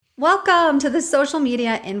Welcome to the Social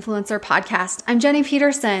Media Influencer Podcast. I'm Jenny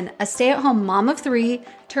Peterson, a stay-at-home mom of 3,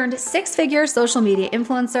 turned 6-figure social media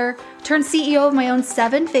influencer, turned CEO of my own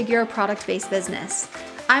 7-figure product-based business.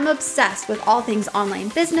 I'm obsessed with all things online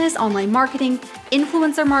business, online marketing,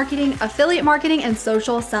 influencer marketing, affiliate marketing, and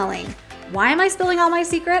social selling. Why am I spilling all my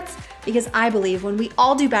secrets? Because I believe when we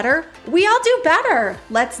all do better, we all do better.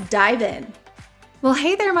 Let's dive in. Well,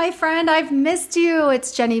 hey there, my friend. I've missed you.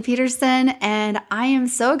 It's Jenny Peterson, and I am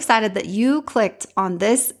so excited that you clicked on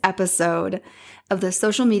this episode of the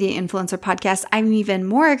Social Media Influencer Podcast. I'm even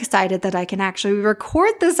more excited that I can actually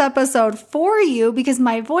record this episode for you because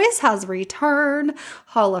my voice has returned.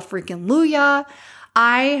 Hallelujah.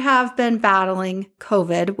 I have been battling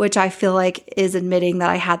COVID, which I feel like is admitting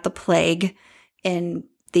that I had the plague in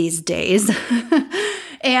these days.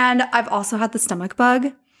 And I've also had the stomach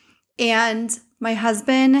bug. And my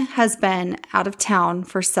husband has been out of town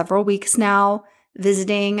for several weeks now,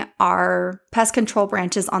 visiting our pest control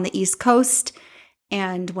branches on the East Coast.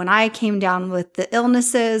 And when I came down with the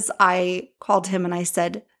illnesses, I called him and I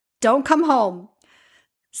said, "Don't come home.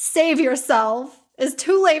 Save yourself. It's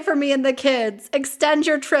too late for me and the kids. Extend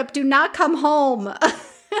your trip. Do not come home."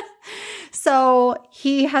 So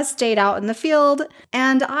he has stayed out in the field,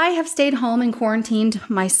 and I have stayed home and quarantined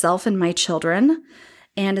myself and my children.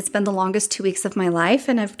 And it's been the longest 2 weeks of my life,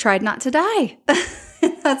 and I've tried not to die.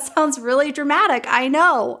 That sounds really dramatic, I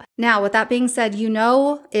know. Now, with that being said, you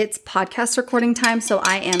know it's podcast recording time, so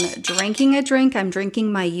I am drinking a drink. I'm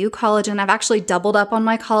drinking my U-Collagen. I've actually doubled up on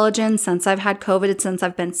my collagen since I've had COVID, since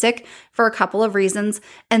I've been sick for a couple of reasons.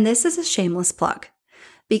 And this is a shameless plug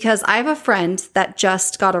because I have a friend that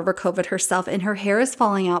just got over COVID herself, and her hair is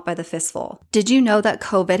falling out by the fistful. Did you know that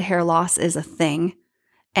COVID hair loss is a thing?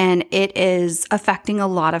 And it is affecting a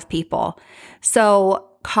lot of people.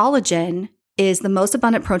 So collagen is the most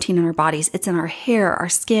abundant protein in our bodies. It's in our hair, our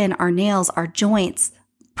skin, our nails, our joints,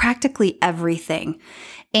 practically everything.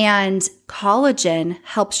 And collagen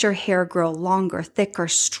helps your hair grow longer, thicker,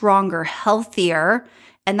 stronger, healthier.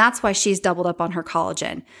 And that's why she's doubled up on her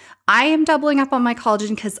collagen. I am doubling up on my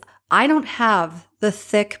collagen because I don't have the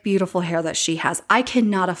thick, beautiful hair that she has. I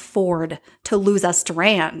cannot afford to lose a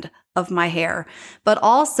strand of my hair, but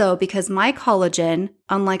also because my collagen,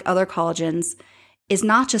 unlike other collagens, is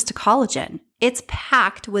not just a collagen. It's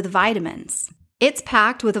packed with vitamins. It's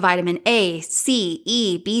packed with vitamin A, C,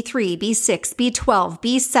 E, B3, B6, B12,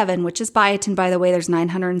 B7, which is biotin, by the way. There's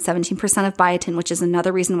 917% of biotin, which is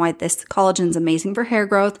another reason why this collagen is amazing for hair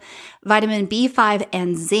growth. Vitamin B5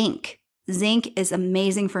 and zinc. Zinc is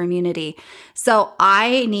amazing for immunity. So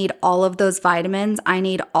I need all of those vitamins. I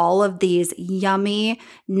need all of these yummy,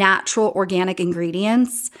 natural, organic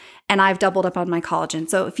ingredients. And I've doubled up on my collagen.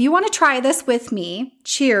 So if you want to try this with me,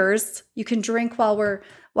 cheers. You can drink while we're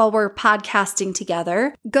podcasting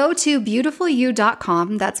together. Go to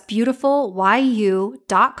beautifulyou.com. That's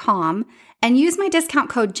beautifulyu.com. And use my discount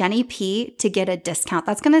code JennyP to get a discount.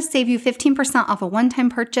 That's going to save you 15% off a one-time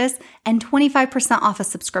purchase and 25% off a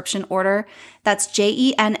subscription order. That's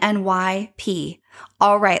JENNYP.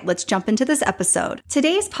 All right, let's jump into this episode.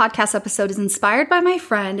 Today's podcast episode is inspired by my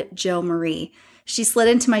friend, Jo Marie. She slid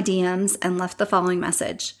into my DMs and left the following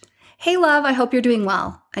message. "Hey love, I hope you're doing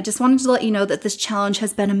well. I just wanted to let you know that this challenge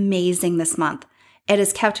has been amazing this month. It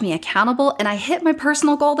has kept me accountable and I hit my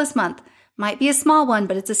personal goal this month. Might be a small one,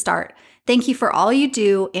 but it's a start. Thank you for all you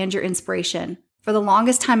do and your inspiration. For the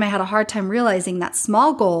longest time, I had a hard time realizing that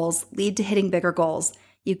small goals lead to hitting bigger goals.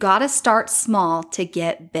 You gotta start small to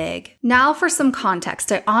get big." Now for some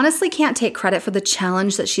context. I honestly can't take credit for the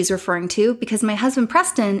challenge that she's referring to because my husband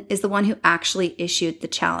Preston is the one who actually issued the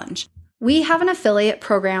challenge. We have an affiliate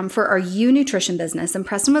program for our U Nutrition business, and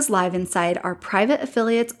Preston was live inside our private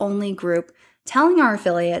affiliates only group telling our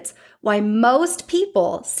affiliates why most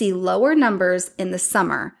people see lower numbers in the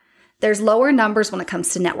summer. There's lower numbers when it comes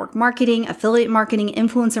to network marketing, affiliate marketing,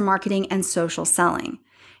 influencer marketing, and social selling.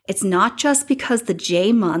 It's not just because the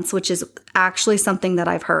J months, which is actually something that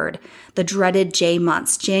I've heard, the dreaded J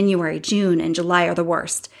months, January, June, and July are the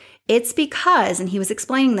worst. It's because, and he was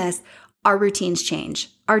explaining this, our routines change.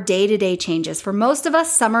 Our day-to-day changes. For most of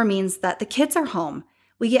us, summer means that the kids are home.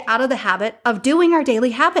 We get out of the habit of doing our daily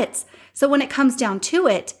habits. So when it comes down to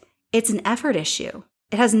it, it's an effort issue.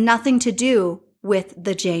 It has nothing to do with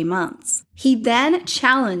the J months. He then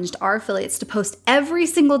challenged our affiliates to post every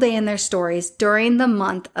single day in their stories during the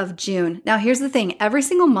month of June. Now, here's the thing. Every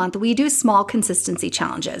single month, we do small consistency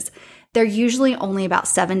challenges. They're usually only about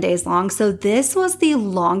 7 days long. So this was the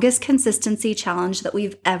longest consistency challenge that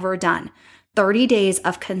we've ever done. 30 days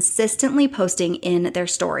of consistently posting in their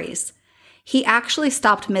stories. He actually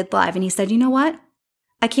stopped mid-live and he said, "You know what?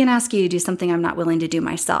 I can't ask you to do something I'm not willing to do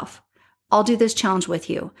myself. I'll do this challenge with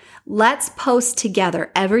you. Let's post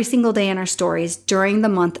together every single day in our stories during the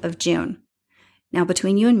month of June. Now,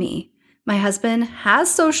 between you and me, my husband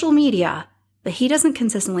has social media, but he doesn't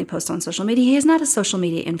consistently post on social media. He is not a social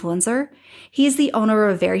media influencer. He is the owner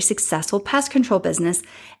of a very successful pest control business.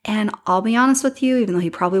 And I'll be honest with you, even though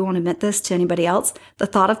he probably won't admit this to anybody else, the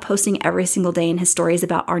thought of posting every single day in his stories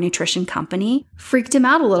about our nutrition company freaked him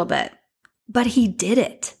out a little bit. But he did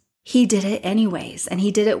it. He did it anyways, and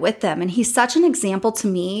he did it with them. And he's such an example to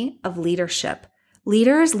me of leadership.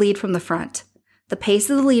 Leaders lead from the front. The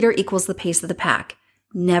pace of the leader equals the pace of the pack.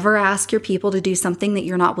 Never ask your people to do something that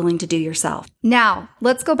you're not willing to do yourself. Now,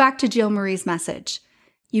 let's go back to Jill Marie's message.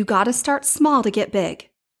 You got to start small to get big.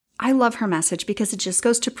 I love her message because it just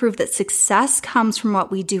goes to prove that success comes from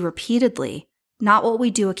what we do repeatedly, not what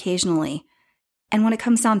we do occasionally. And when it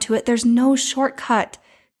comes down to it, there's no shortcut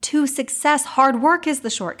to success. Hard work is the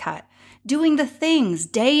shortcut. Doing the things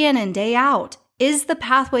day in and day out is the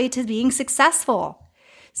pathway to being successful.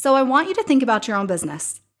 So I want you to think about your own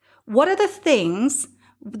business. What are the things,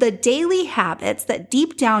 the daily habits that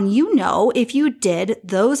deep down you know if you did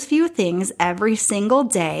those few things every single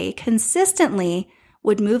day consistently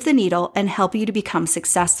would move the needle and help you to become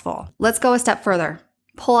successful? Let's go a step further.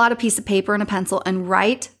 Pull out a piece of paper and a pencil and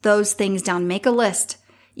write those things down. Make a list.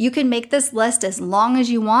 You can make this list as long as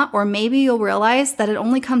you want, or maybe you'll realize that it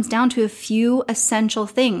only comes down to a few essential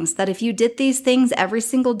things, that if you did these things every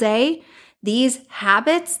single day, these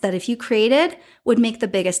habits that if you created would make the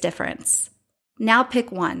biggest difference. Now pick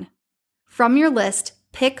one. From your list,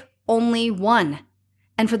 pick only one.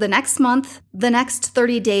 And for the next month, the next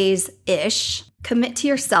 30 days-ish, commit to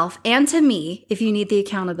yourself and to me, if you need the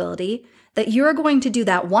accountability, that you're going to do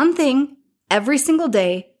that one thing every single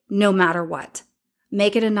day, no matter what.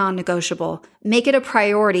 Make it a non-negotiable. Make it a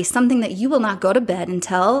priority, something that you will not go to bed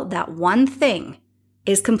until that one thing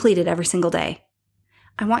is completed every single day.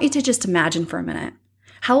 I want you to just imagine for a minute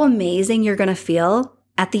how amazing you're going to feel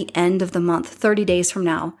at the end of the month, 30 days from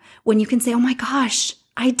now, when you can say, oh my gosh,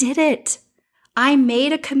 I did it. I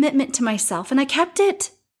made a commitment to myself and I kept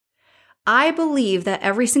it. I believe that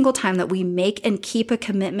every single time that we make and keep a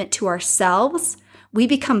commitment to ourselves, we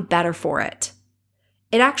become better for it.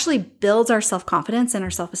 It actually builds our self-confidence and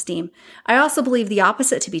our self-esteem. I also believe the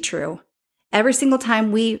opposite to be true. Every single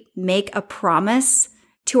time we make a promise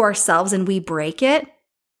to ourselves and we break it,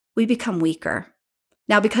 we become weaker.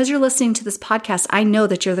 Now, because you're listening to this podcast, I know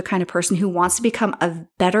that you're the kind of person who wants to become a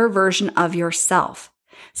better version of yourself.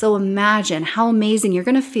 So imagine how amazing you're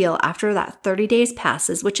going to feel after that 30 days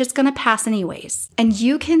passes, which is going to pass anyways. And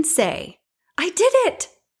you can say, I did it.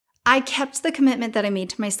 I kept the commitment that I made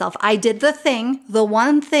to myself. I did the thing, the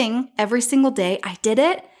one thing every single day. I did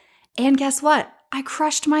it. And guess what? I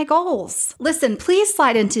crushed my goals. Listen, please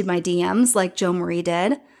slide into my DMs like Jill Marie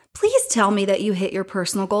did. Please tell me that you hit your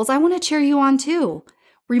personal goals. I want to cheer you on too.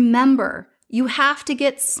 Remember, you have to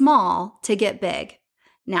get small to get big.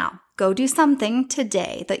 Now, go do something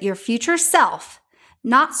today that your future self,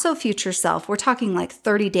 not so future self, we're talking like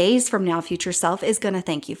 30 days from now, future self is going to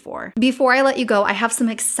thank you for. Before I let you go, I have some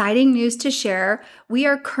exciting news to share. We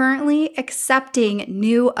are currently accepting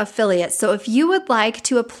new affiliates. So if you would like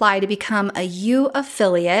to apply to become a You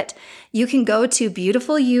affiliate, you can go to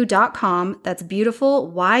beautifulyou.com, that's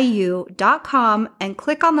beautifulyu.com, and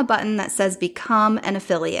click on the button that says Become an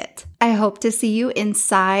Affiliate. I hope to see you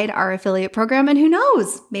inside our affiliate program, and who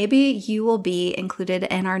knows, maybe you will be included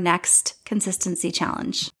in our next consistency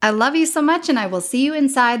challenge. I love you so much, and I will see you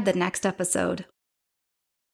inside the next episode.